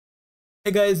Hey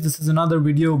guys, this is another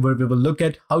video where we will look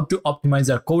at how to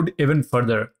optimize our code even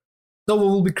further. So we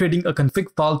will be creating a config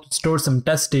file to store some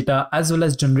test data as well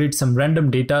as generate some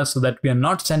random data so that we are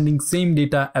not sending same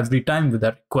data every time with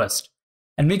our request.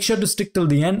 And make sure to stick till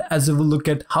the end as we will look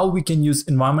at how we can use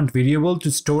environment variable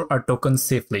to store our tokens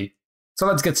safely. So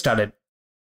let's get started.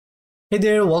 Hey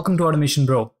there, welcome to Automation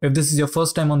Bro. If this is your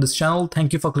first time on this channel,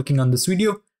 thank you for clicking on this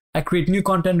video. I create new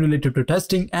content related to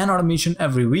testing and automation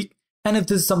every week. And if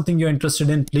this is something you're interested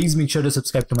in, please make sure to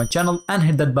subscribe to my channel and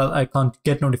hit that bell icon to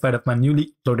get notified of my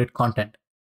newly uploaded content.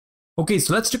 Okay,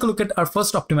 so let's take a look at our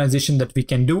first optimization that we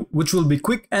can do, which will be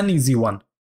quick and easy one.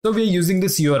 So we're using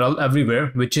this URL everywhere,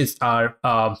 which is our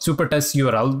super test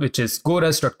URL, which is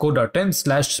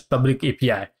gores.co.in/public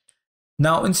API.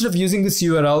 Now, instead of using this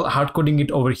URL, hard coding it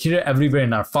over here everywhere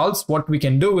in our files, what we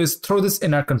can do is throw this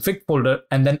in our config folder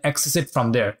and then access it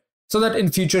from there. So that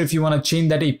in future, if you want to change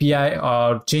that API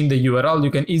or change the URL, you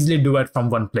can easily do it from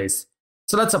one place.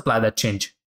 So let's apply that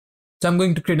change. So I'm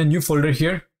going to create a new folder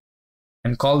here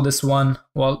and call this one,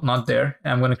 well, not there.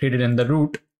 I'm going to create it in the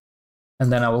root.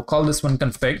 And then I will call this one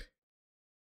config.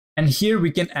 And here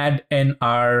we can add in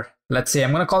our, let's say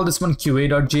I'm going to call this one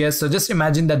QA.js. So just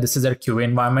imagine that this is our QA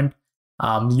environment.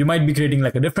 You might be creating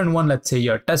like a different one. Let's say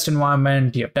your test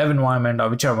environment, your dev environment, or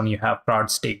whichever one you have, prod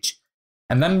stage.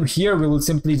 And then here we will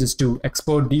simply just do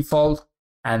export default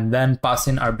and then pass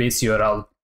in our base URL.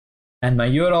 And my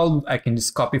URL, I can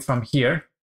just copy from here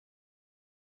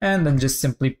and then just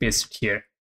simply paste it here.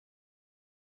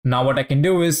 Now what I can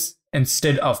do is,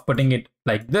 instead of putting it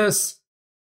like this,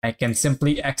 I can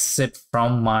simply access it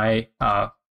from my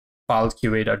file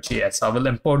qa.js. I will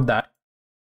import that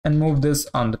and move this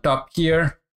on the top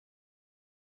here.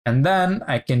 And then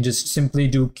I can just simply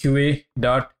do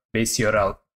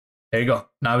qa.baseURL. There you go.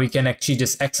 Now we can actually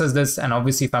just access this, and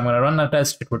obviously if I'm going to run a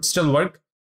test, it would still work.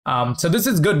 So this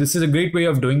is good. This is a great way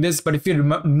of doing this. But if you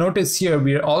notice here,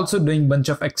 we are also doing a bunch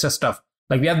of extra stuff.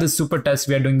 Like we have this super test,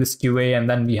 we are doing this QA, and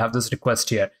then we have this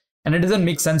request here. And it doesn't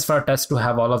make sense for our test to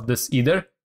have all of this either.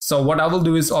 So what I will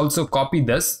do is also copy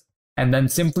this and then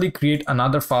simply create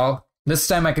another file. This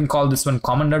time I can call this one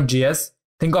common.js.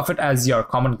 Think of it as your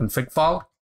common config file.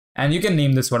 And you can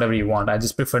name this whatever you want. I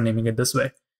just prefer naming it this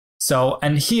way. So,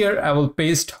 and here I will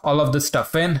paste all of this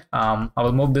stuff in. I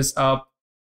will move this up.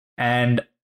 And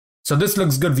so this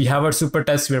looks good. We have our super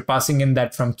test. We're passing in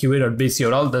that from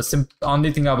qa.baseURL. The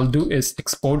only thing I will do is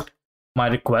export my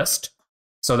request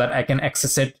so that I can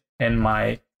access it in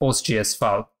my post.js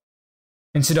file.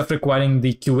 Instead of requiring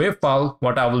the QA file,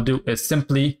 what I will do is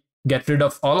simply get rid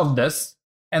of all of this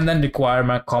and then require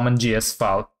my common.js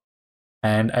file.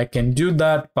 And I can do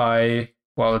that by,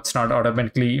 well, it's not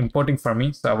automatically importing for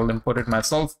me, so I will import it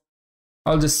myself.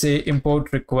 I'll just say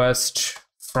import request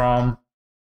from,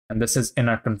 and this is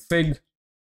inner config,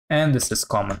 and this is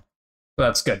common. So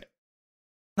that's good.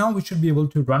 Now we should be able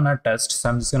to run our test. So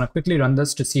I'm just going to quickly run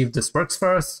this to see if this works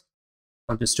for us.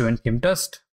 I'll just do npm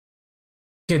test.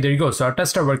 Okay, there you go. So our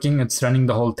tests are working. It's running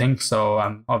the whole thing. So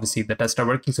obviously the tests are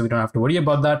working, so we don't have to worry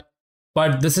about that.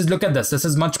 But this is, look at this. This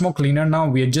is much more cleaner now.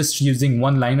 We are just using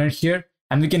one liner here.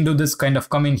 And we can do this kind of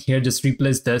come in here, just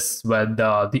replace this with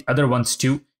the other ones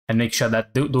too, and make sure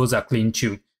that those are clean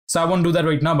too. So I won't do that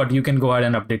right now, but you can go ahead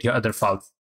and update your other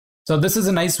files. So this is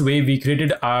a nice way. We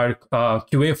created our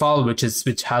QA file, which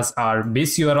has our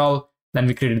base URL. Then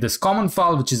we created this common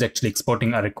file, which is actually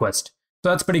exporting a request. So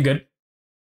that's pretty good.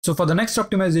 So for the next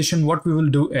optimization, what we will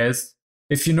do is,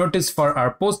 if you notice for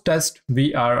our post test,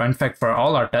 we are, in fact, for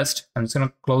all our tests, I'm just going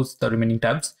to close the remaining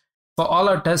tabs. For all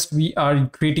our tests, we are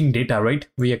creating data, right?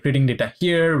 We are creating data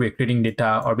here, we're creating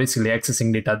data, or basically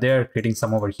accessing data there, creating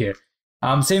some over here.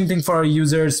 Same thing for our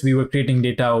users, we were creating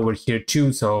data over here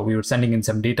too. So we were sending in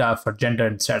some data for gender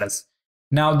and status.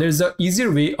 Now there's an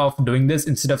easier way of doing this.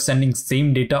 Instead of sending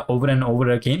same data over and over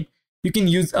again, you can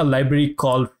use a library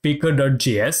called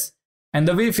faker.js. And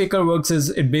the way Faker works is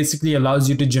it basically allows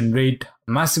you to generate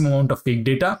a massive amount of fake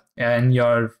data in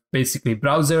your basically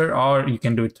browser, or you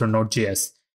can do it through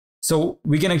Node.js. So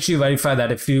we can actually verify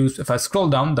that if I scroll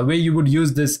down, the way you would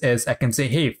use this is I can say,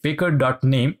 hey,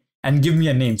 faker.name and give me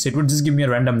a name. So it would just give me a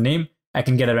random name. I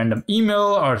can get a random email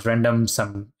or random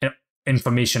some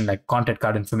information like contact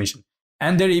card information.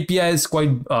 And their API is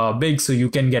quite big. So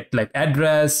you can get like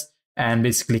address and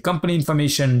basically company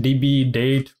information, DB,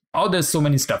 date. Oh, there's so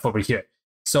many stuff over here.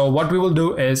 So what we will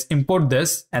do is import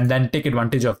this and then take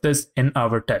advantage of this in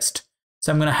our test.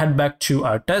 So I'm going to head back to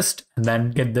our test and then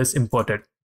get this imported.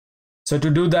 So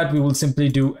to do that, we will simply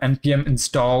do npm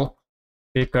install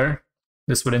faker.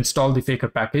 This would install the faker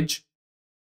package.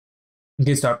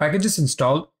 Okay, so our package is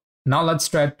installed. Now let's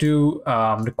try to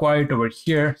require it over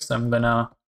here. So I'm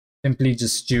gonna simply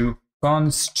just do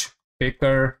const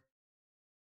faker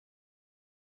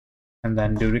and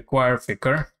then do require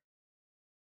faker.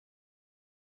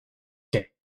 Okay,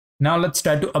 now let's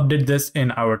try to update this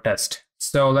in our test.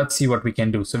 So let's see what we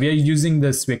can do. So we are using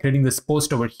this, we're creating this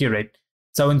post over here, right?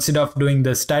 So instead of doing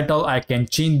this title, I can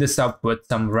change this up with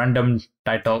some random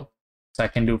title. So I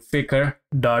can do faker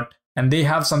dot, and they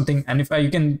have something, and if you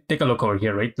can take a look over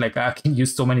here, right? Like I can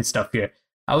use so many stuff here.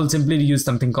 I will simply use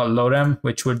something called lorem,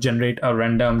 which would generate a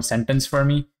random sentence for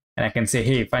me. And I can say,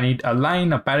 hey, if I need a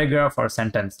line, a paragraph, or a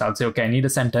sentence, I'll say, okay, I need a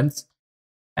sentence.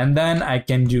 And then I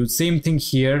can do same thing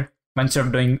here. Instead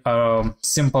of doing a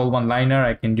simple one-liner,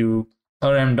 I can do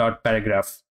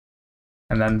lorem.paragraph.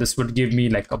 And then this would give me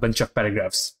like a bunch of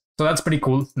paragraphs. So that's pretty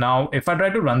cool. Now, if I try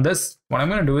to run this, what I'm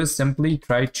going to do is simply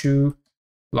try to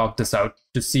log this out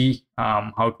to see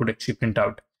how it would actually print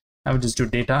out. I would just do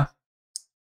data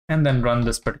and then run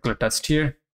this particular test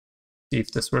here. See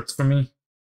if this works for me.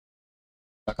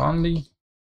 Back only.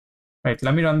 Right,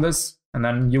 let me run this and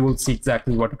then you will see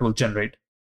exactly what it will generate.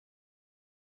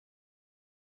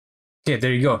 Okay,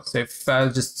 there you go. So if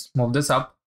I'll just move this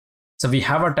up. So we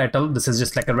have our title. This is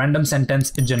just like a random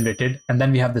sentence it generated. And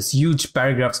then we have this huge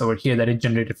paragraphs over here that it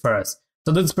generated for us.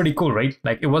 So this is pretty cool, right?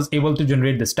 Like it was able to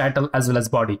generate this title as well as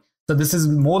body. So this is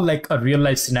more like a real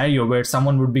life scenario where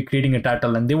someone would be creating a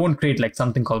title and they won't create like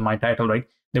something called my title, right?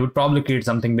 They would probably create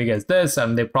something big as this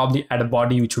and they probably add a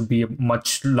body which would be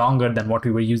much longer than what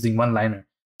we were using one-liner.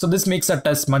 So this makes our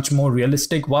test much more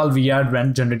realistic while we are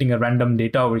generating a random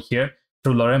data over here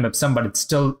through lorem ipsum, but it's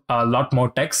still a lot more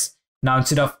text. Now,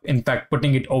 instead of, in fact,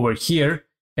 putting it over here,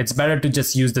 it's better to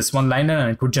just use this one-liner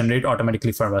and it would generate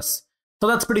automatically for us. So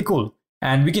that's pretty cool.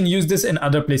 And we can use this in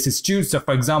other places too. So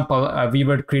for example, we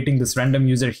were creating this random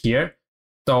user here.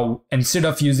 So instead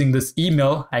of using this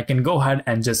email, I can go ahead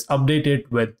and just update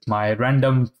it with my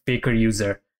random faker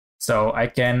user. So I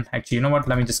can actually, you know what,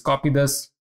 let me just copy this,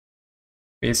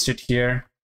 paste it here,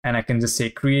 and I can just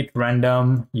say create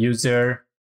random user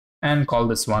and call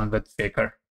this one with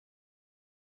faker.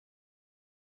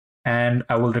 And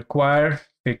I will require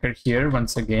faker here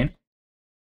once again.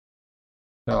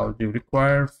 So I'll do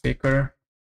require faker.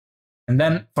 And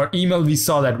then for email, we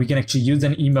saw that we can actually use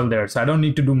an email there. So I don't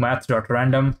need to do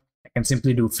math.random. I can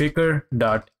simply do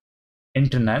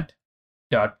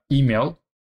faker.internet.email.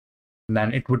 And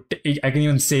then it would, I can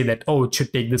even say that, oh, it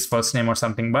should take this first name or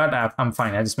something, but I'm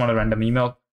fine. I just want a random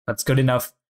email. That's good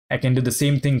enough. I can do the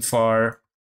same thing for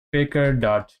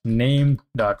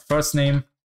faker.name.firstname.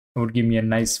 It would give me a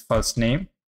nice first name.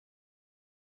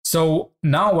 So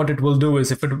now what it will do is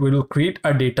it will create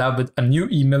a data with a new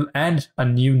email and a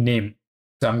new name.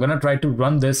 So I'm going to try to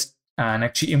run this and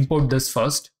actually import this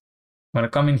first. I'm going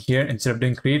to come in here, instead of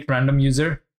doing create random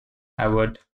user, I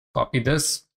would copy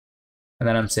this. And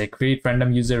then I'm saying create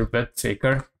random user with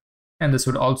faker. And this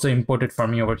would also import it for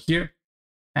me over here.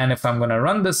 And if I'm going to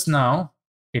run this now,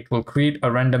 it will create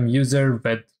a random user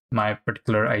with my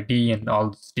particular ID and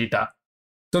all this data.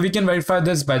 So we can verify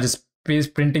this by just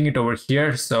printing it over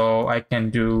here. So I can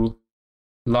do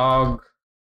log,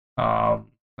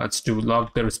 let's do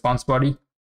log the response body.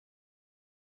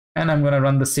 And I'm going to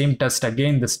run the same test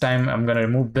again. This time I'm going to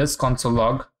remove this console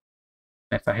log.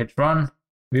 If I hit run,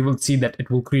 we will see that it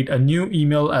will create a new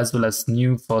email as well as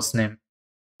new first name.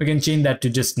 We can change that to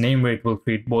just name, where it will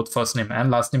create both first name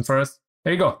and last name for us.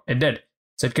 There you go, it did.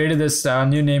 So it created this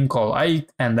new name called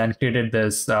Ike and then created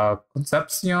this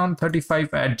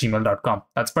concepcion35@gmail.com.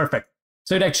 That's perfect.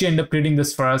 So it actually ended up creating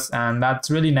this for us, and that's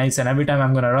really nice. And every time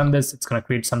I'm going to run this, it's going to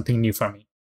create something new for me.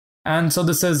 And so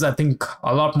this is, I think,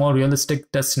 a lot more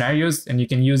realistic test scenarios, and you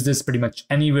can use this pretty much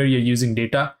anywhere you're using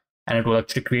data, and it will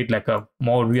actually create like a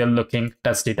more real looking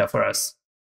test data for us.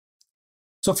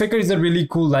 So Faker is a really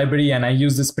cool library, and I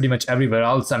use this pretty much everywhere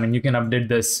else. I mean, you can update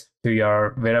this to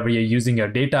your wherever you're using your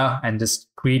data and just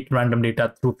create random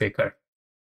data through Faker.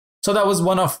 So that was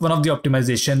one of the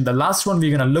optimization. The last one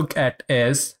we're going to look at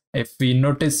is, if we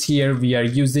notice here, we are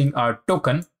using our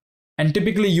token, and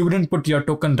typically you wouldn't put your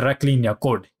token directly in your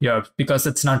code because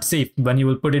it's not safe. When you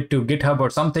will put it to GitHub or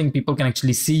something, people can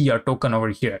actually see your token over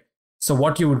here. So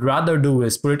what you would rather do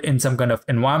is put it in some kind of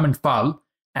environment file,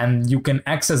 and you can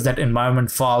access that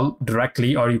environment file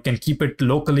directly, or you can keep it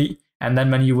locally. And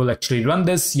then when you will actually run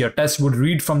this, your test would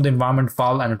read from the environment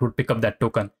file and it would pick up that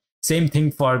token. Same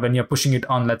thing for when you're pushing it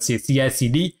on, let's say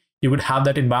CI/CD, you would have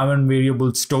that environment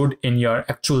variable stored in your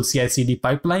actual CI/CD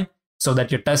pipeline so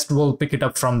that your test will pick it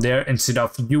up from there instead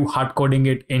of you hard coding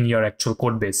it in your actual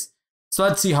code base. So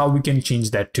let's see how we can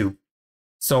change that too.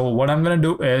 So what I'm going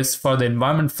to do is, for the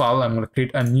environment file, I'm going to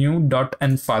create a new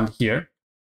 .env file here.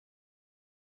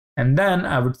 And then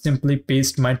I would simply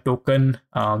paste my token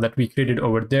that we created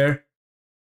over there.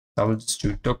 So I will just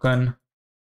do token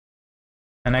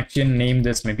and actually name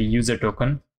this maybe user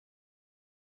token.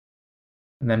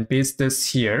 And then paste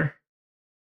this here.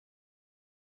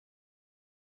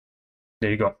 There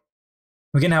you go.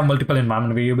 We can have multiple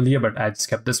environment variable here, but I just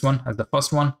kept this one as the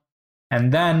first one.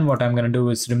 And then what I'm going to do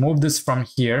is remove this from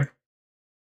here.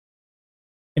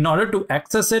 In order to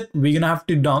access it, we're going to have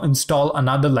to install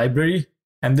another library.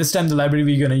 And this time the library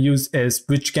we're going to use is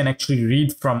which can actually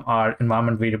read from our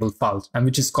environment variable files, and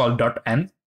which is called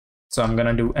 .env. So I'm going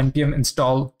to do npm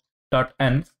install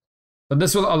 .env. So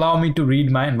this will allow me to read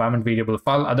my environment variable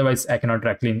file. Otherwise, I cannot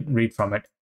directly read from it.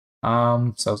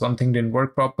 So something didn't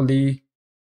work properly.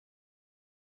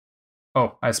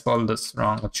 Oh, I spelled this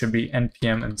wrong. It should be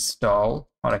npm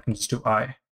install, or I can just do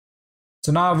I.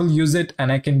 So now I will use it,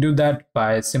 and I can do that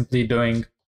by simply doing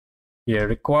here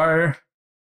require,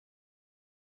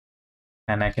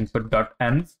 and I can put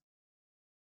 .env,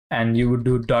 and you would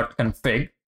do .config.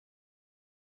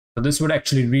 So this would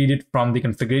actually read it from the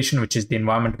configuration, which is the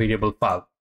environment variable file.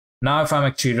 Now, if I'm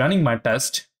actually running my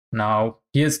test, now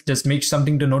here's just make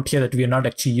something to note here that we are not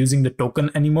actually using the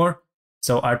token anymore.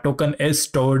 So our token is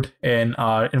stored in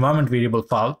our environment variable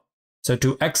file. So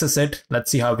to access it,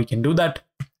 let's see how we can do that.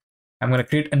 I'm going to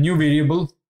create a new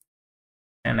variable,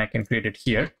 and I can create it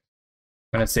here.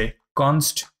 I'm going to say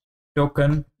const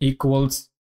token equals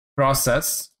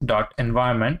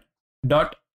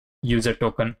process.environment.user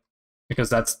token,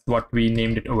 because that's what we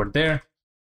named it over there.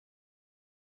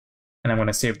 And I'm going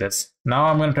to save this. Now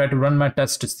I'm going to try to run my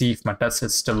test to see if my test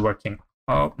is still working.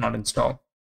 Oh, not install.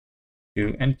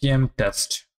 Do npm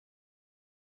test.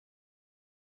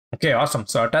 Okay, awesome.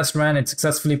 So our test ran, it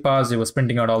successfully passed. It was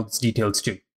printing out all these details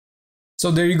too. So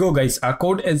there you go, guys. Our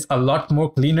code is a lot more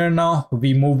cleaner now.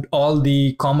 We moved all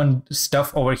the common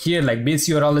stuff over here, like base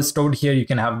URL is stored here. You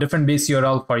can have different base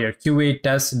URL for your QA,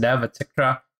 test, dev,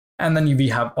 etc. And then we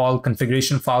have all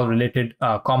configuration file related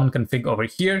common config over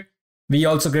here. We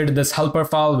also created this helper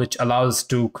file, which allows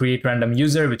to create random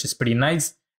user, which is pretty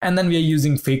nice. And then we are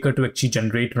using Faker to actually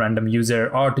generate random user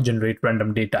or to generate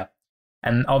random data.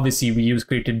 And obviously we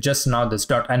created just now this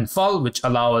 .env file, which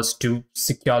allow us to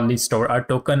securely store our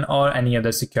token or any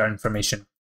other secure information.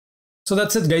 So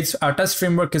that's it, guys. Our test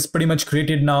framework is pretty much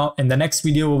created now. In the next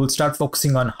video, we will start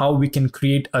focusing on how we can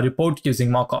create a report using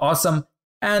Mocha Awesome.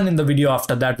 And in the video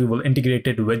after that, we will integrate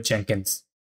it with Jenkins.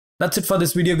 That's it for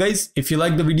this video, guys. If you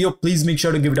like the video, please make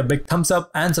sure to give it a big thumbs up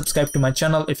and subscribe to my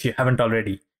channel if you haven't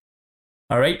already.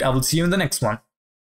 All right, I will see you in the next one.